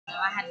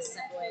I had to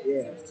step away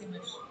because there was too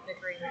much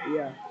bickering.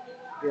 Yeah.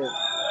 Good.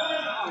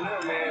 Oh,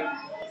 no, man.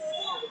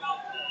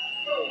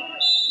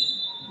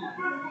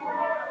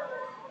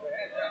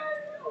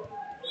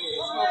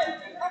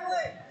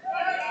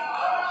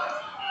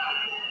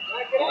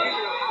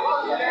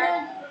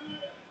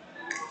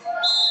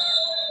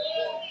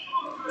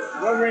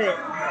 Go red.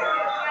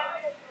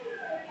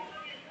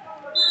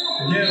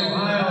 Again,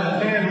 Ohio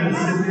and Kansas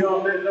should be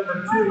on net number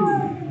 2. We'll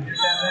get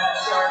that match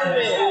started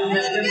as soon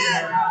as they get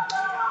there.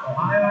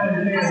 Ohio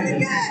and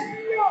Kansas.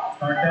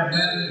 Start that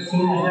match as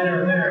soon as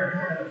they're there.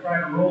 We're going to try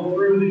to roll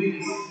through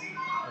these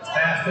as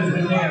fast as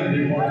we can,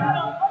 people.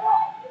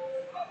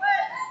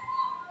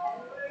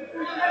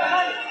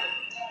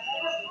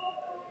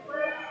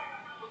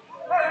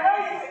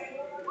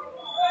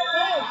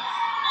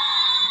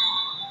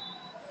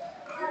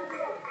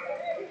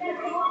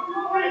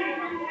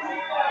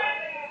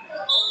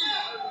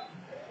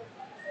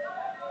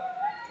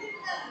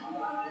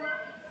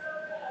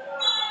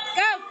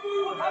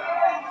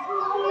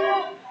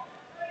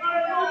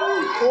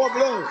 Four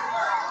blue.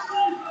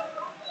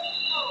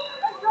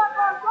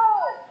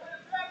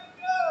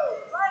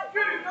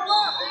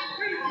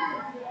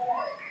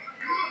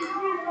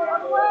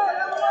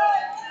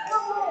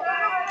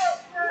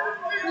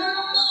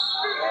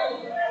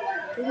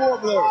 Two more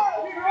blue.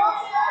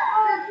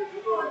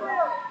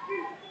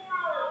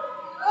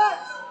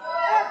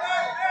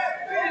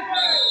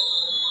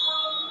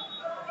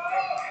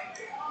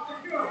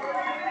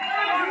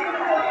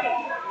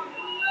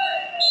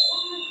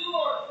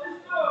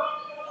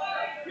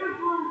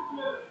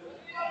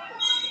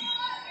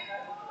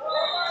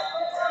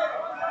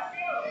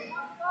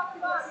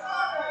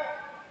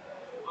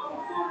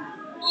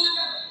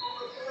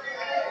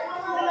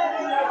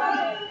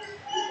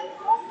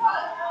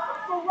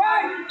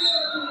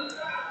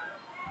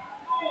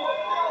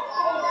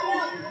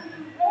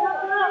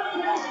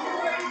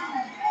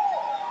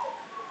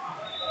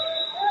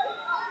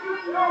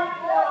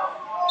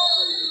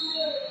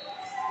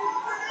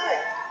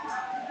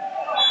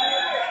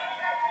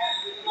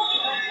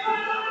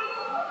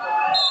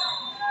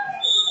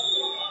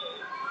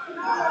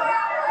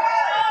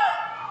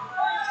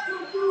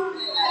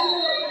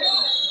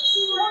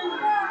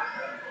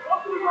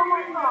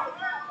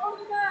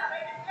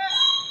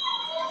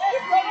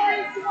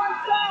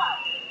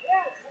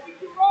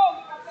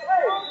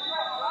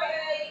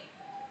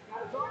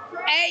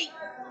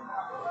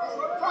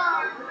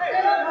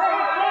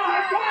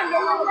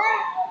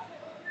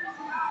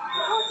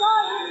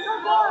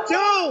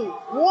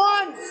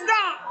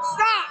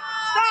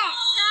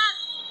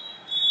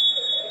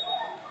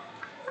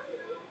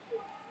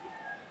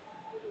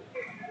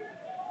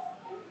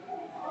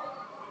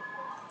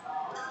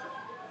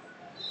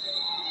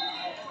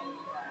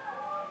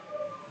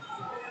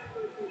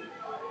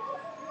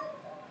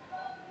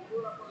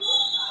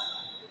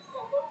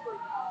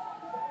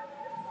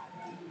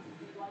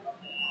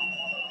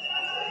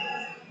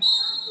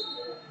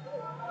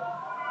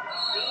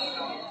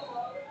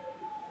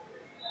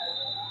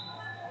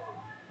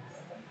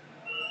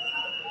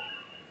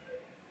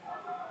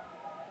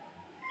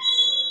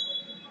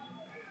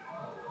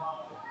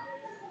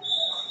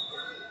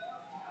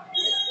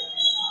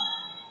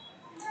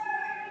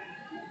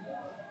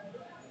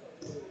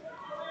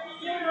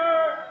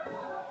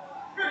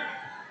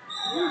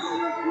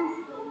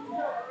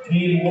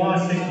 Team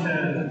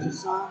Washington.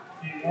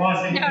 Team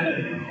Washington. No,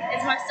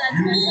 it's my son's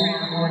best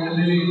friend. Going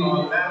to be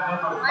on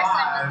map number 5. My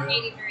son was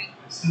 83.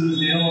 As soon as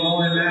the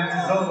Illinois match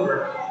is over.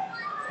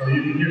 So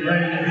you can get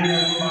ready to be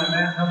on by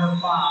map number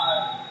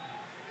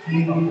 5.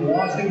 Team of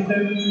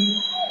Washington,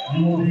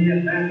 you will be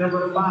at map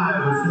number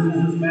 5 as soon as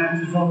this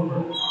match is over.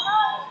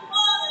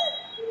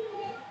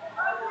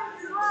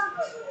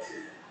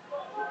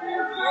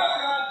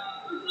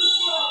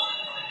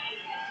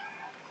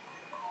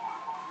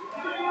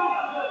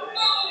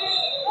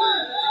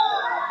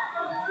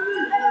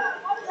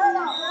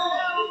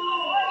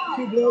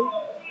 Two blue.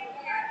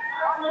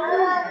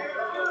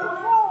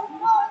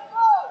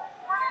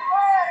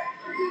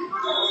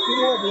 Two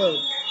more blue.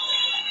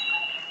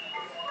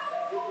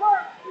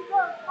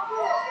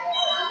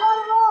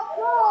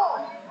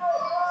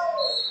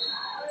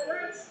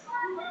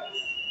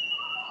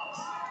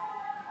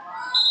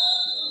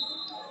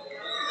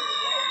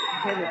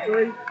 Number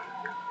 3.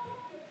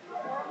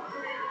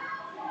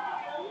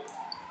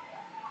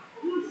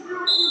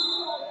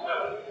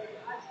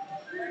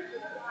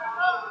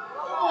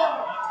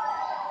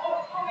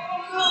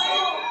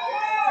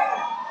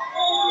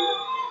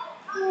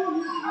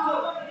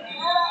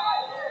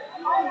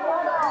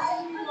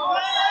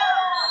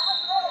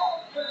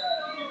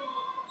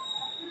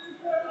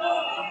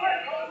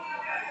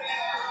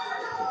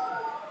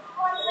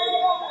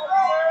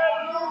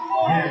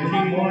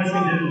 Team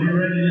Washington, be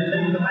ready to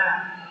take the map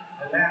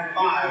at map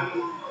 5.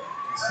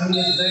 As soon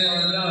as they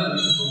are done,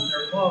 if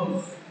they're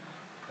close,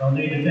 they'll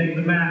need to take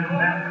the map at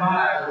map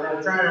 5. We're going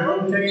to try to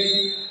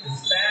rotate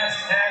as fast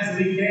as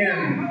we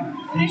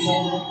can,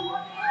 people,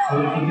 so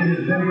we can get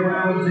as many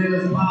rounds in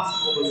as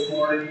possible this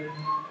morning.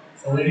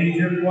 So we need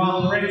your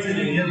cooperation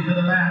to get to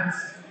the maps.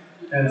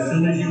 as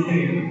soon as you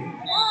can.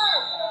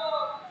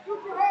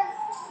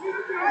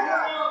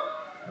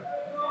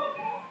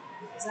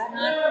 Is that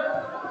not?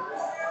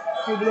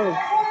 2 blue.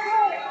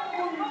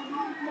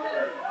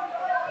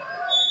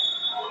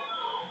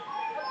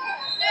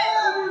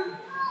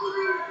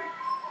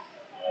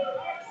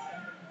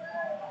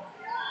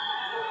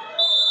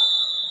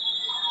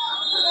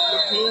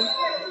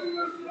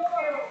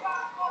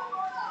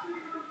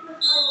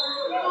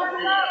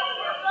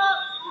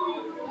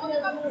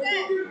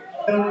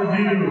 Video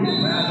review,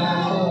 mat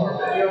number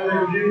 4. Video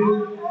review,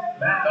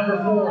 mat number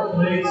 4,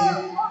 please.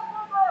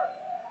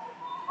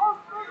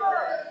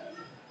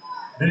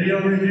 Video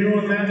review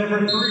on mat number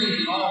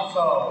 3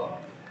 also.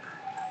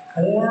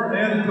 4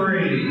 and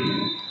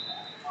 3.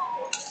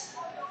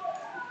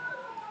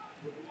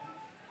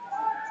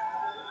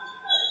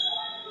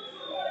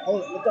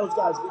 Hold it, let those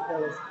guys get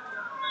those.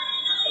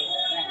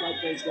 Act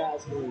like those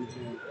guys' names.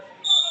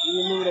 You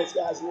remember those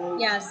guys'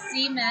 names? Yeah,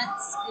 C.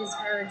 Metz is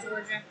for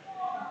Georgia.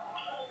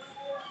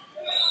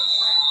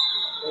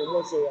 And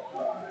what's it?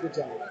 Good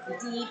job.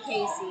 D.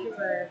 Casey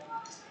for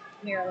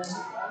Maryland.